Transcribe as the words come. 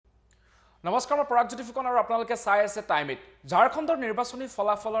নমস্কাৰ মই পৰাগজ্যোতি ফুকন আৰু আপোনালোকে চাই আছে টাইমিট ঝাৰখণ্ডৰ নিৰ্বাচনী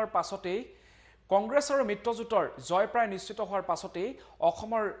ফলাফলৰ পাছতেই কংগ্ৰেছ আৰু মিত্ৰজোঁটৰ জয় প্ৰায় নিশ্চিত হোৱাৰ পাছতেই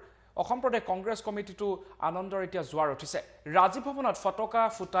অসম প্ৰদেশ কংগ্ৰেছ কমিটিটো আনন্দৰ এতিয়া জোৱাৰ উঠিছে ৰাজীৱ ভৱনত ফটকা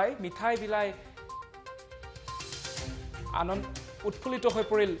ফুটাই মিঠাই বিলাই আনন্দ উৎফুল্লিত হৈ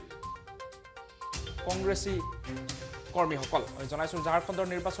পৰিল কংগ্ৰেছী কৰ্মীসকল জনাইছো ঝাৰখণ্ডৰ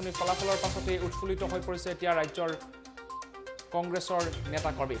নিৰ্বাচনী ফলাফলৰ পাছতেই উৎফুল্লিত হৈ পৰিছে এতিয়া ৰাজ্যৰ কংগ্ৰেছৰ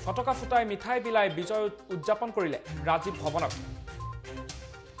নেতা কৰ্মী ফটকা ফুটাই মিঠাই বিলাই বিজয় উদযাপন কৰিলে ৰাজীৱ ভৱনত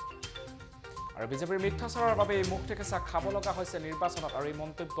আৰু বিজেপিৰ মিথ্যাচাৰৰ বাবে মুখ ঠেকেচা খাব লগা হৈছে নিৰ্বাচনত আৰু এই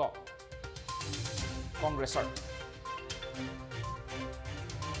মন্তব্য কংগ্ৰেছৰ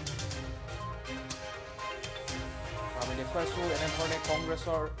আমি দেখুৱাইছো এনেধৰণে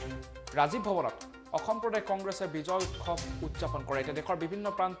কংগ্ৰেছৰ ৰাজীৱ ভৱনত অসম প্ৰদেশ কংগ্ৰেছে বিজয় উৎসৱ উদযাপন কৰে এতিয়া দেশৰ বিভিন্ন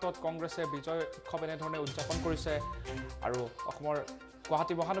প্ৰান্তত কংগ্ৰেছে বিজয় উৎসৱ এনেধৰণে উদযাপন কৰিছে আৰু অসমৰ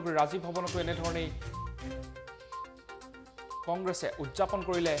গুৱাহাটী মহানগৰীৰ ৰাজীৱ ভৱনতো এনেধৰণেই কংগ্ৰেছে উদযাপন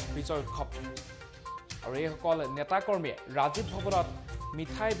কৰিলে বিজয় উৎসৱ আৰু এইসকল নেতা কৰ্মীয়ে ৰাজীৱ ভৱনত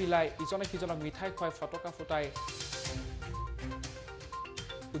মিঠাই বিলাই ইজনে সিজনক মিঠাই খুৱাই ফটকা ফুটাই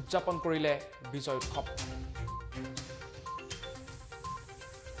উদযাপন কৰিলে বিজয় উৎসৱ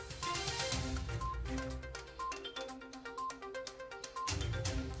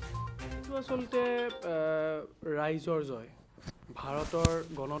আচলতে ৰাইজৰ জয় ভাৰতৰ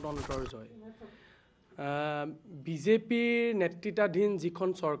গণতন্ত্ৰৰ জয় বিজেপিৰ নেতৃত্বাধীন যিখন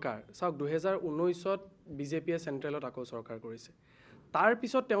চৰকাৰ চাওক 2019ত বিজেপিয়ে চেণ্ট্ৰেলত আকৌ চৰকাৰ কৰিছে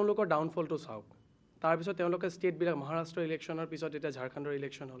তাৰপিছত তেওঁলোকৰ ডাউনফলটো চাওক তাৰপিছত তেওঁলোকে ষ্টেটবিলাক মহাৰাষ্ট্ৰ ইলেকশ্যনৰ পিছত এতিয়া ঝাৰখণ্ডৰ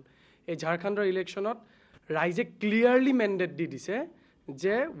ইলেকশ্যন হ'ল এই ঝাৰখণ্ডৰ ইলেকশ্যনত ৰাইজে ক্লিয়াৰলি মেণ্ডেট দি দিছে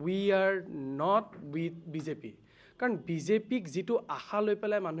যে we are not with BJP কাৰণ বিজেপিক যিটো আশা লৈ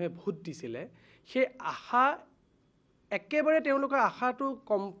পেলাই মানুহে ভোট দিছিলে সেই আশা একেবাৰে তেওঁলোকৰ আশাটো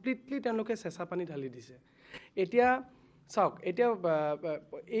কমপ্লিটলি তেওঁলোকে চেঁচা পানী ঢালি দিছে এতিয়া চাওক এতিয়া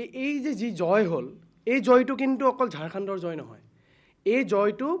এই যে যি জয় হ'ল এই জয়টো কিন্তু অকল ঝাৰখণ্ডৰ জয় নহয় এই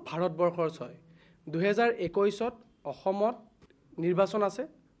জয়টো ভাৰতবৰ্ষৰ জয় 2021ত অসমত নিৰ্বাচন আছে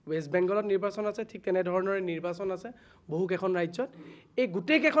ৱেষ্ট বেংগলত নিৰ্বাচন আছে ঠিক তেনেধৰণৰে নিৰ্বাচন আছে বহুকেইখন ৰাজ্যত এই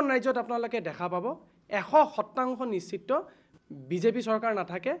গোটেইকেইখন ৰাজ্যত আপোনালোকে দেখা পাব 100% নিশ্চিত বিজেপি চৰকাৰ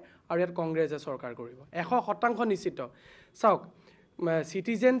নাথাকে আৰু ইয়াত কংগ্ৰেছে চৰকাৰ কৰিব 100% নিশ্চিত চাওক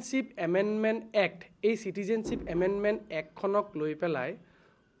চিটিজেনশ্বিপ এমেণ্ডমেণ্ট এক্ট এই চিটিজেনশ্বিপ এমেণ্ডমেণ্ট এক্টখনক লৈ পেলাই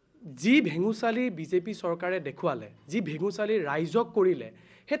যি ভেঙুচালি বিজেপি চৰকাৰে দেখুৱালে যি ভেঙুচালি ৰাইজক কৰিলে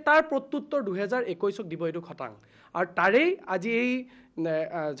সেই তাৰ প্ৰত্যুত্তৰ 2021ক দিব এইটো খটাং আৰু তাৰেই আজি এই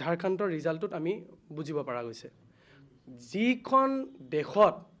ঝাৰখণ্ডৰ ৰিজাল্টটোত আমি বুজিব পৰা গৈছে যিখন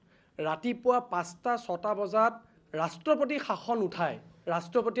দেশত ৰাতিপুৱা 5-6 বজাত ৰাষ্ট্ৰপতি শাসন উঠাই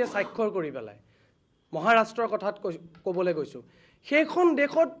ৰাষ্ট্ৰপতিয়ে স্বাক্ষৰ কৰি পেলাই মহাৰাষ্ট্ৰৰ কথাত ক'বলৈ গৈছোঁ সেইখন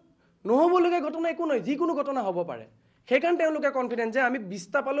দেশত নহ'বলগীয়া ঘটনা একো নহয় যিকোনো ঘটনা হ'ব পাৰে সেইকাৰণে তেওঁলোকে কনফিডেন্ট যে আমি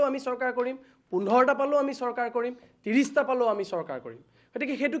 20টা পালেও আমি চৰকাৰ কৰিম 15টা পালেও আমি চৰকাৰ কৰিম 30টা পালেও আমি চৰকাৰ কৰিম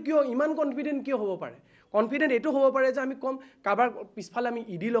গতিকে সেইটো কিয় ইমান কনফিডেন্ট কিয় হ'ব পাৰে কনফিডেন্ট এইটো হ'ব পাৰে যে আমি কম কাবাৰ পিছফালে আমি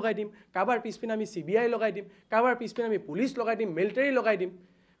ইডি লগাই দিম কাবাৰ পিছপিনে আমি CBI লগাই দিম কাবাৰ পিছপিনে আমি পুলিচ লগাই দিম মিলিটাৰী লগাই দিম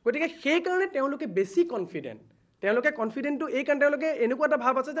গতিকে সেইকাৰণে তেওঁলোকে বেছি কনফিডেন্ট তেওঁলোকে কনফিডেন্টটো এই কাৰণে তেওঁলোকে এনেকুৱা এটা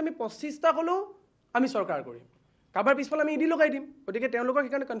ভাৱ আছে যে আমি 25টা হ'লেও আমি চৰকাৰ কৰিম কাবাৰ পিছফালে আমি ইডি লগাই দিম গতিকে তেওঁলোকৰ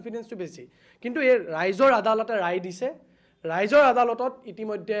সেইকাৰণে কনফিডেন্সটো বেছি কিন্তু এই ৰাইজৰ আদালতে ৰায় দিছে ৰাইজৰ আদালতত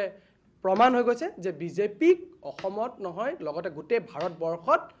ইতিমধ্যে প্ৰমাণ হৈ গৈছে যে বিজেপিক অসমত নহয় লগতে গোটেই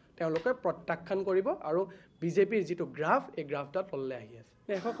ভাৰতবৰ্ষত তেওঁলোকে প্ৰত্যাখ্যান কৰিব আৰু বিজেপিৰ যিটো গ্ৰাফ এই গ্ৰাফটা তললৈ আহি আছে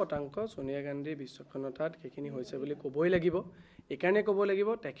 100% সোনিয়া গান্ধীৰ বিচক্ষণতাত সেইখিনি হৈছে বুলি ক'বই লাগিব এইকাৰণে ক'ব লাগিব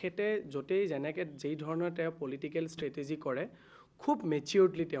তেখেতে য'তেই যেনেকৈ যেই ধৰণৰ তেওঁ পলিটিকেল ষ্ট্ৰেটেজি কৰে খুব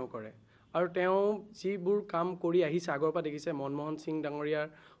মেচিউৰ্ডলি তেওঁ কৰে আৰু তেওঁ যিবোৰ কাম কৰি আহিছে আগৰ পৰা দেখিছে মনমোহন সিং ডাঙৰীয়াৰ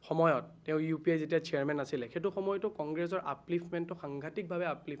সময়ত তেওঁ UPA যেতিয়া চেয়াৰমেন আছিলে সেইটো সময়তো কংগ্ৰেছৰ আপলিফমেণ্টটো সাংঘাতিকভাৱে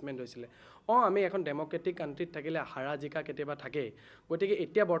আপলিফমেণ্ট হৈছিলে আমি এখন ডেমক্ৰেটিক কাণ্ট্ৰিত থাকিলে হাৰা জিকা কেতিয়াবা থাকেই গতিকে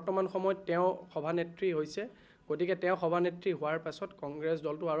এতিয়া বৰ্তমান সময়ত তেওঁ সভানেত্ৰী হৈছে গতিকে তেওঁ সভানেত্ৰী হোৱাৰ পাছত কংগ্ৰেছ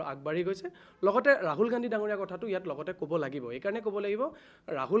দলটো আৰু আগবাঢ়ি গৈছে লগতে ৰাহুল গান্ধী ডাঙৰীয়াৰ কথাটো ইয়াত লগতে ক'ব লাগিব এইকাৰণে ক'ব লাগিব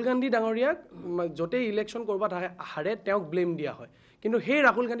ৰাহুল গান্ধী ডাঙৰীয়াক য'তেই ইলেকশ্যন কৰবাত হাৰে তেওঁক ব্লেম দিয়া হয় কিন্তু সেই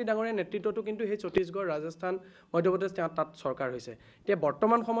ৰাহুল গান্ধী ডাঙৰীয়াৰ নেতৃত্বটো কিন্তু সেই ছত্তীশগড় ৰাজস্থান মধ্যপ্ৰদেশ তেওঁ তাত চৰকাৰ হৈছে এতিয়া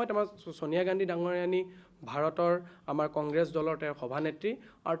বৰ্তমান সময়ত আমাৰ সোনিয়া গান্ধী ডাঙৰীয়ানী ভাৰতৰ আমাৰ কংগ্ৰেছ দলৰ তেওঁৰ সভানেত্ৰী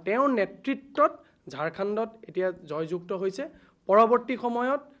আৰু তেওঁৰ নেতৃত্বত ঝাৰখণ্ডত এতিয়া জয়যুক্ত হৈছে পৰৱৰ্তী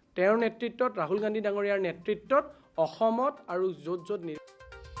সময়ত তেওঁৰ নেতৃত্বত ৰাহুল গান্ধী ডাঙৰীয়াৰ নেতৃত্বত অসমত আৰু য'ত